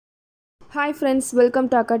Hi friends, welcome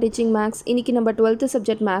to akkasteachingmaths. இன்னைக்கு நம்ம 12th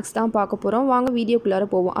subject maths தான் பார்க்க போறோம். வாங்க வீடியோக்குள்ளார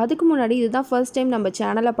போவோம். அதுக்கு முன்னாடி இதுதான் first time நம்ம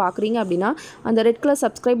சேனலை பார்க்குறீங்க அப்படினா அந்த ரெட் கலர்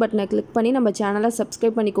subscribe பட்டனை கிளிக் பண்ணி நம்ம சேனலை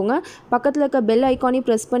subscribe பண்ணிக்கோங்க. பக்கத்துல இருக்க bell icon-ஐ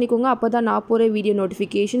press பண்ணிக்கோங்க. அப்பதான் நான் போற வீடியோ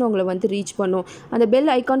notification உங்களை வந்து reach பண்ணும். அந்த bell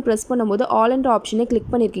icon press பண்ணும்போது all என்ற ஆப்ஷனை click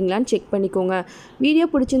பண்ணிருக்கீங்களான்னு செக் பண்ணிக்கோங்க. வீடியோ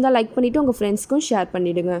பிடிச்சிருந்தா லைக் பண்ணிட்டு உங்க ஃப்ரெண்ட்ஸ்க்கும் ஷேர்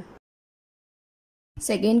பண்ணிடுங்க.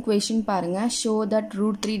 Second question பாருங்க. Show that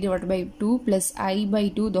root 3 divided by 2 plus I by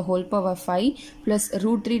 2 the whole power 5 plus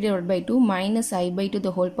root 3 divided by 2 minus I by 2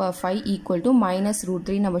 the whole power 5 equal to minus root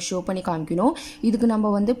 3 நம்ம show பண்ணி காமிக்கணும். இதுக்கு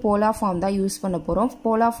நம்ம வந்து polar form தான் use பண்ண போறோம்.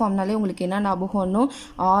 polar formனாலே உங்களுக்கு என்ன ஞாபகம்னு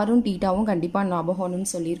rம் θவும் கண்டிப்பா ஞாபகம்னு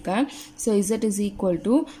சொல்லியிருக்கேன். So z is equal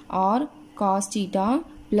to r cos theta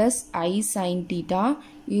plus I sin theta.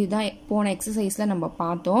 இதுதான் போன எக்ஸசைஸில் நம்ம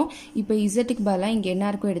பார்த்தோம். இப்போ இசட்டுக்கு பதிலாக இங்கே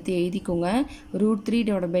என்ன இருக்கும் எடுத்து எழுதிக்கோங்க. Root 3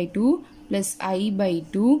 divided by 2 plus I by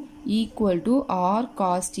 2 equal to r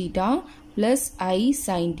cos theta plus I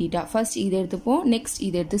sin theta. First இதை எடுத்துப்போம், நெக்ஸ்ட்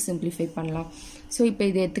இதை எடுத்து சிம்பிளிஃபை பண்ணலாம். ஸோ இப்போ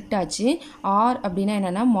இதை எடுத்துக்கிட்டாச்சு. r அப்படின்னா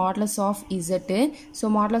என்னென்னா modulus of Z. So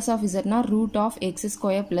modulus of இசட்னா root of X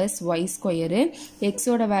square plus Y square.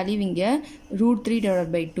 எக்ஸோட வேல்யூ இங்கே root 3 divided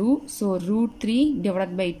by 2. So root 3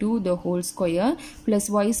 divided by 2 the whole square plus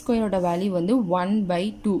Y ஸ்கொயரோட வேல்யூ வந்து 1 by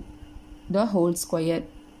 2 the whole square.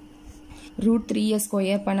 Root 3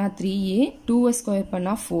 square பண்ணால் 3a, 2 square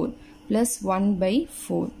பண்ணால் 4 plus 1 by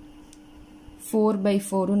 4. 4 by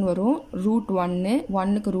 4ன்னு வரும். Root 1,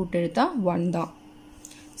 1க்கு root எடுத்தா 1 தான்.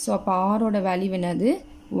 ஸோ அப்போ ஆரோட வேல்யூ என்னது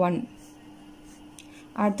 1.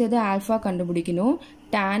 அடுத்தது ஆல்ஃபா கண்டுபிடிக்கணும்.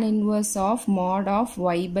 tan inverse of mod of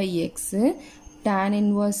y by x. tan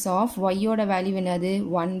inverse of y-ஓட value என்னது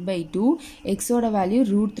 1 by 2. x-ஓட value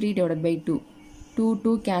root 3 divided by 2.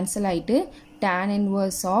 2 cancel ஆகிட்டு tan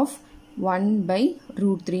inverse of 1 by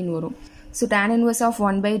root 3ன்னு வரும். So tan inverse of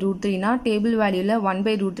 1 by root 3னா table வேல்யூவில் 1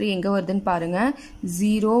 by root 3 எங்கே வருதுன்னு பாருங்கள்.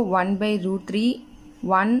 0, 1 by root 3,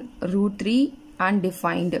 1 root 3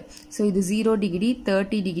 undefined. So இது 0 degree,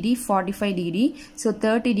 30 degree, 45 degree. So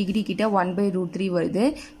 30 degree கிட்ட 1 by root 3 வருது.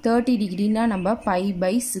 30 டிகிரினா நம்ம பை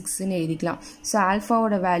by 6ன்னு எழுதிக்கலாம். So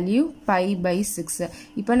ஆல்ஃபாவோட value by by 6.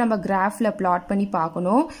 இப்போ நம்ம கிராஃபில் பிளாட் பண்ணி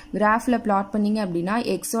பார்க்கணும். கிராஃபில் பிளாட் பண்ணிங்க அப்படின்னா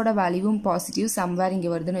எக்ஸோட வேல்யூவும் பாசிட்டிவ் சம்வேர்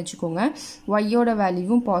இங்கே வருதுன்னு வச்சுக்கோங்க. ஒய்யோட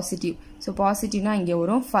வேல்யூவும் பாசிட்டிவ். ஸோ பாசிட்டிவ்னா இங்கே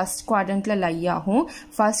வரும். ஃபர்ஸ்ட் குவாட்ரண்ட்டில் லை ஆகும்.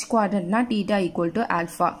 First குவாட்ரண்ட்னா theta equal to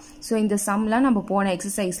alpha. So இந்த சம்லாம் நம்ம போன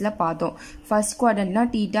எக்ஸசைஸில் பார்த்தோம். First குவாட்ரண்ட்னா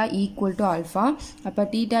theta equal to alpha. அப்போ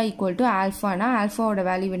தீட்டா ஈக்குவல் டு ஆல்ஃபானா ஆல்ஃபாவோட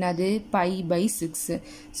வேல்யூ என்னது by by 6.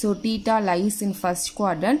 So theta lies in first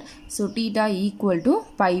quadrant. So theta equal to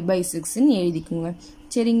by by 6ன்னு எழுதிக்குங்க.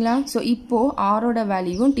 சரிங்களா? ஸோ இப்போ ஆரோட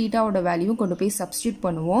வேல்யூவும் தீட்டாவோட வேல்யூவும் கொண்டு போய் சப்ஸ்டியூட்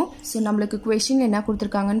பண்ணுவோம். ஸோ நம்மளுக்கு கொஷின் என்ன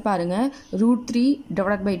கொடுத்துருக்காங்கன்னு பாருங்க. Root 3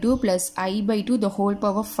 divided by 2 plus I by 2 the whole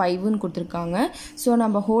power 5ன்னு கொடுத்துருக்காங்க. ஸோ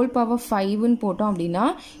நம்ம whole power 5ன்னு போட்டோம் அப்படின்னா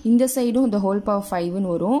இந்த சைடும் the whole power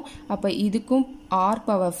 5ன்னு வரும். அப்போ இதுக்கும் r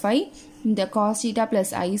power 5, இந்த cos theta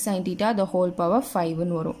plus I sin theta the whole power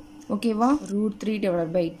 5ன்னு வரும். ஓகேவா? Root 3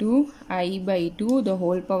 divided by 2 I by 2 the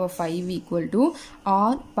whole power 5 equal to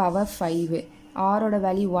r power 5. ஆரோட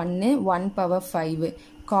வேல்யூ 1, 1 பவர் 5.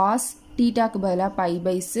 காஸ் தீட்டாக்கு பதிலாக by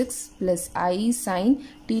by 6 plus I sign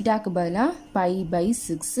தீட்டாக்கு பதிலாக by by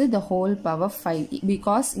 6 the whole power 5.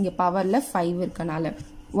 Because இங்கே பவரில் 5 இருக்கனால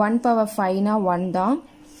 1 power 5னா 1 தான்.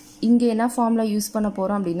 இங்கே என்ன ஃபார்மில் யூஸ் பண்ண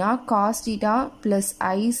போகிறோம் அப்படின்னா cos theta plus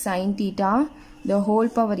I sine theta the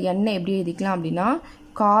whole power n எப்படி எழுதிக்கலாம் அப்படின்னா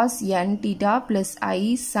cos n theta plus I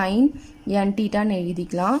sin n theta ன்னு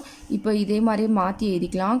எழுதிக்கலாம். இப்போ இதே மாதிரி மாற்றி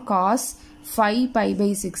எழுதிக்கலாம். cos 5 pi by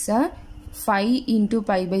 6 5 into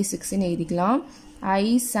pi by 6ன்னு எழுதிக்கலாம். I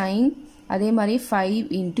sin அதே மாதிரி 5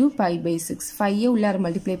 into pi by 6. 5 உள்ளார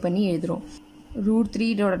மல்டிப்ளை பண்ணி எழுதுறோம். root 3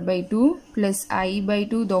 divided by 2 plus I by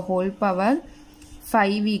 2 the whole power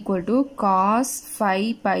 5 equal to cos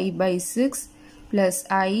 5 pi by 6 plus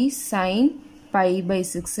I sin pi by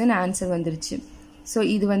 6ன்னு answer வந்துருச்சு. So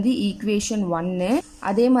இது வந்து equation 1.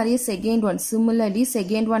 அதே மாதிரியே second one similarly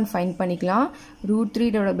second one find பண்ணிக்கலாம். Root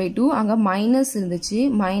 3 divided by 2 அங்கே minus இருந்துச்சு.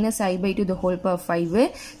 Minus I by 2 the whole power 5.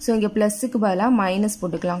 So இங்கே ப்ளஸுக்கு பதிலாக மைனஸ்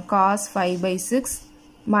போட்டுக்கலாம். cos 5 by 6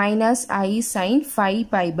 minus I sin 5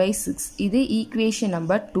 pi by 6. இது equation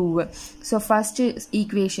number 2. So first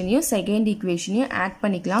ஈக்குவேஷனையும் second ஈக்குவேஷனையும் add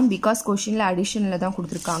பண்ணிக்கலாம். Because கொஷினில் அடிஷனில் தான்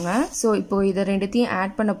கொடுத்துருக்காங்க. ஸோ இப்போ இதை ரெண்டுத்தையும்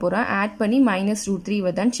ஆட் பண்ண போகிறேன். ஆட் பண்ணி மைனஸ் ரூட் 3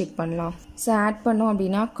 வருதான்னு செக் பண்ணலாம். ஸோ ஆட் பண்ணோம்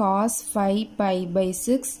அப்படின்னா cos 5 pi by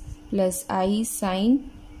 6 plus I sin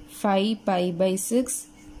 5 pi by 6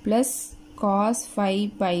 plus cos 5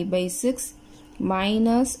 pi by 6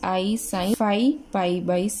 minus I sin 5 pi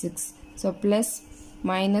by 6. So plus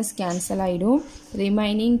minus cancel ஆயிடும்.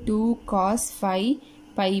 remaining 2 cos 5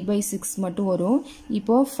 pi by 6 மட்டும் வரும்.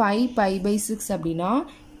 இப்போ 5 pi by 6 அப்படின்னா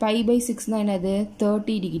pi by 6 தான் என்னது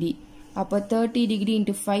 30 degree. அப்போ 30 டிகிரி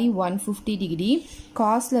into 5 150 டிகிரி.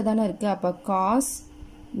 காஸ்ல தானே இருக்கு. அப்போ cos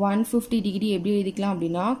 150 டிகிரி எப்படி எழுதிக்கலாம்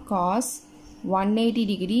அப்படின்னா cos 180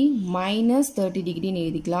 டிகிரி minus 30 டிகிரின்னு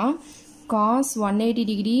எழுதிக்கலாம். cos 180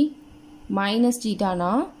 degree minus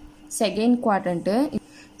தீட்டானா second quadrant.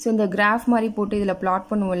 So இந்த கிராஃப் மாதிரி போட்டு இதில் பிளாட்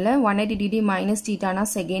பண்ணுவோம்ல 180 டிகிரி மைனஸ் தீட்டானா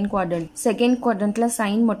செகண்ட் குவாட்ரண்ட்டில்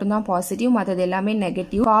சைன் மட்டும்தான் பாசிட்டிவ், மற்றது எல்லாமே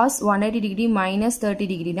negative. cos 180 degree minus 30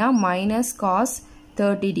 டிகிரினா minus cos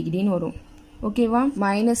 30 டிகிரின்னு வரும். ஓகேவா?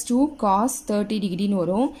 -2 cos 30 டிகிரின்னு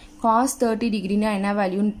வரும். cos 30 டிகிரினா என்ன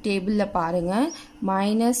வேல்யூன்னு டேபிளில் பாருங்கள்.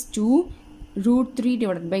 -2 √3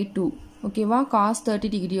 divided by 2. ஓகேவா? cos 30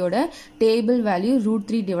 டிகிரியோட table value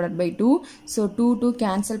 √3 divided by 2. So 2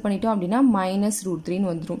 cancel பண்ணிட்டோம் அப்படின்னா -√3ன்னு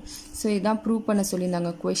வந்துடும். ஸோ இதான் ப்ரூவ் பண்ண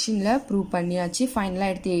சொல்லியிருந்தாங்க கொஷினில். ப்ரூவ் பண்ணியாச்சு.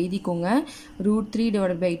 ஃபைனலாக எடுத்து எழுதிக்கோங்க. √3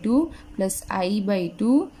 divided by 2 plus I by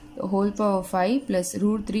 2 the whole power 5 plus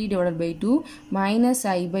 √3 divided by 2 minus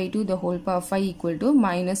I by 2 the whole power 5 equal to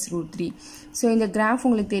 -√3. So இந்த கிராஃப்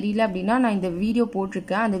உங்களுக்கு தெரியல அப்படின்னா நான் இந்த வீடியோ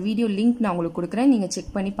போட்டிருக்கேன். அந்த வீடியோ லிங்க் நான் உங்களுக்கு கொடுக்குறேன். நீங்கள்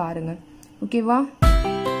செக் பண்ணி பாருங்கள். ஓகேவா?